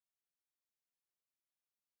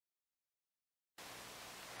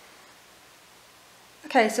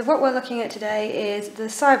Okay, so what we're looking at today is the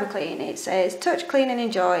CyberClean. It says touch, clean and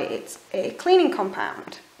enjoy. It's a cleaning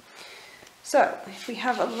compound. So if we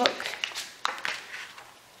have a look,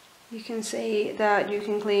 you can see that you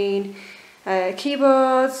can clean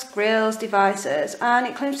keyboards, grills, devices, and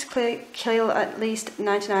it claims to kill at least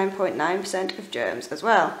 99.9% of germs as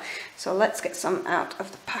well. So let's get some out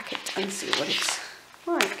of the packet and see what it's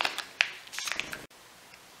like.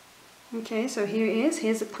 Okay, so here it is.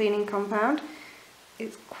 Here's the cleaning compound.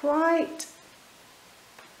 It's quite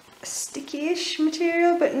sticky-ish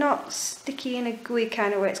material, but not sticky in a gooey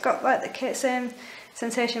kind of way. It's got like the same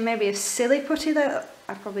sensation maybe of silly putty that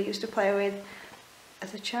I probably used to play with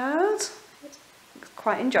as a child. It's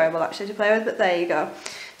quite enjoyable actually to play with, but there you go.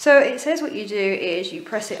 So it says what you do is you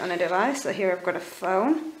press it on a device. So here I've got a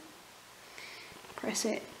phone. Press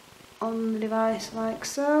it on the device like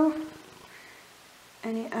so,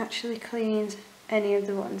 and it actually cleans any of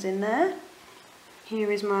the ones in there. Here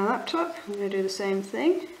is my laptop. I'm going to do the same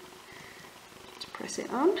thing. Just press it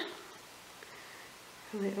on,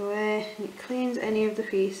 pull it away, and it cleans any of the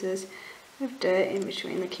pieces of dirt in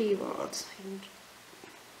between the keyboards.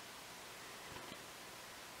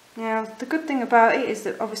 Now the good thing about it is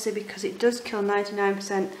that obviously because it does kill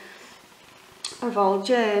 99% of all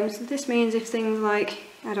germs, this means if things like,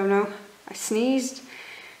 I don't know, I sneezed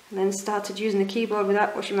and then started using the keyboard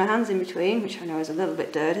without washing my hands in between, which I know is a little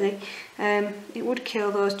bit dirty, it would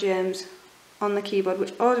kill those germs on the keyboard,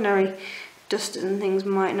 which ordinary dusters and things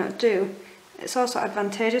might not do. It's also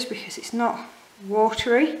advantageous because it's not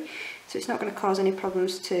watery, so it's not going to cause any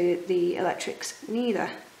problems to the electrics neither.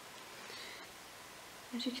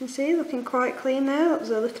 As you can see, looking quite clean there. There's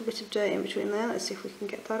a little bit of dirt in between there. Let's see if we can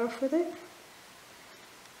get that off with it.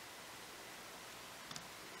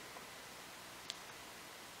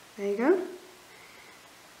 There you go.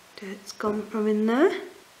 Dirt's gone from in there.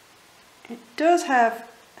 It does have,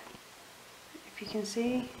 if you can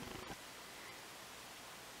see,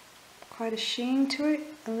 quite a sheen to it.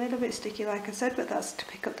 A little bit sticky like I said, but that's to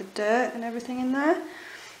pick up the dirt and everything in there.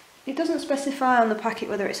 It doesn't specify on the packet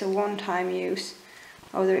whether it's a one-time use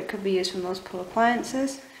or whether it could be used for multiple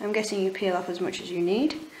appliances. I'm guessing you peel off as much as you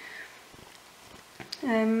need.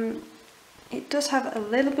 It does have a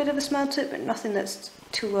little bit of a smell to it, but nothing that's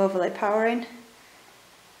too overly powering.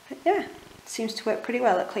 But yeah, it seems to work pretty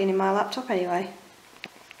well at cleaning my laptop anyway.